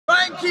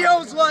and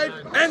Kehoe's life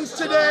ends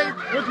today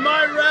with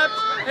my raps,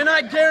 and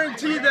I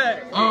guarantee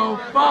that. Oh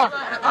fuck!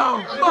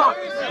 Oh fuck!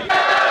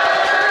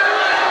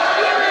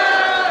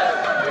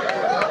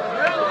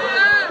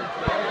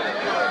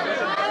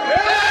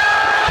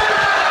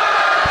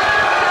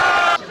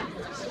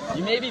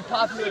 You may be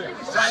popular,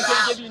 but I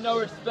can't give you no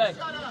respect.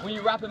 When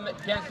you rap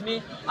against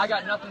me, I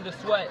got nothing to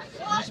sweat.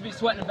 You should be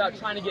sweating about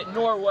trying to get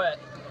Nor wet.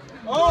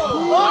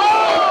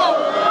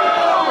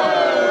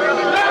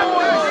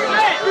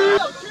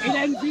 It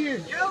ends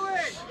here.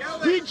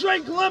 He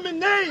drank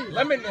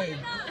lemonade.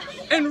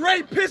 And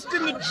Ray pissed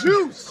in the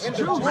juice.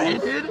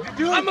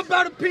 I'm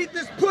about to beat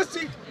this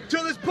pussy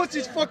till this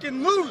pussy's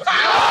fucking loose.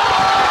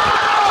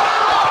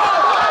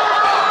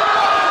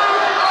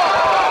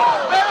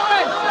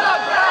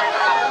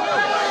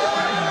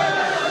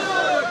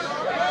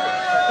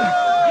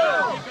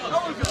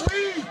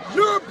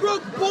 You're a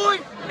broke boy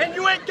and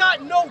you ain't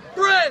got no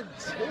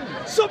friends.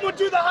 Someone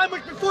do the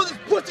Heimlich before this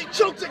pussy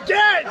chokes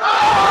again.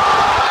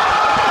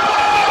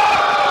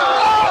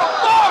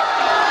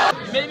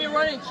 You may be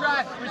running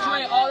track, but you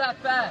ain't all that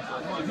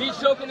fast. Me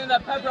choking in the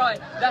pep rally,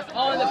 that's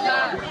all in the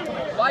past.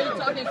 Why you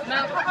talking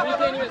smack when you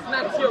can't even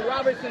smack Theo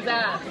Robertson's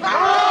ass?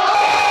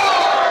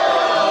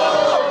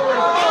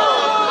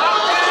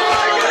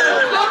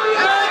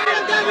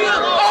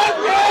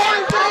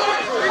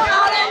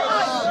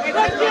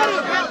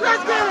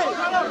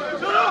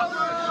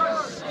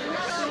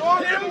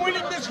 Him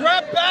winning this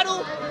rap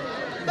battle?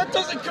 That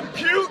doesn't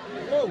compute.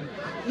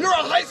 You're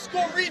a high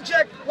school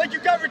reject like you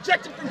got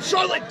rejected from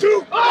Charlotte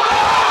Duke.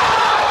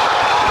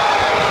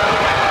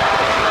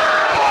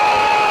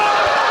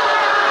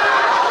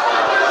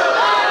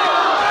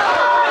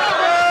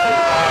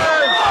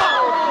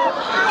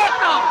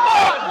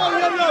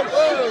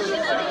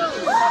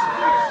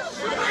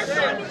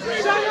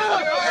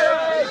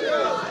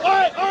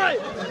 Alright.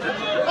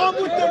 I'm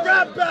with the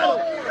rap battle.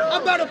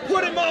 I'm about to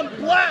put him on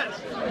blast.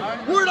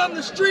 Word on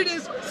the street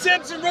is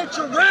Samson wrote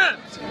your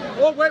raps.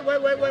 Oh, wait.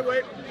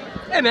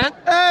 Hey, man.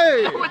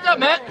 Hey! What's up,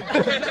 man?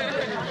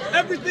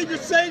 Everything you're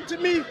saying to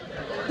me,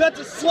 that's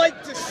a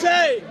slight to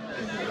say.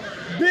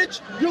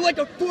 Bitch, you're like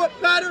a foot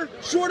fatter,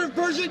 shorter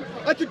version.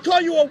 I could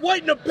call you a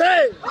white and a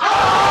bay.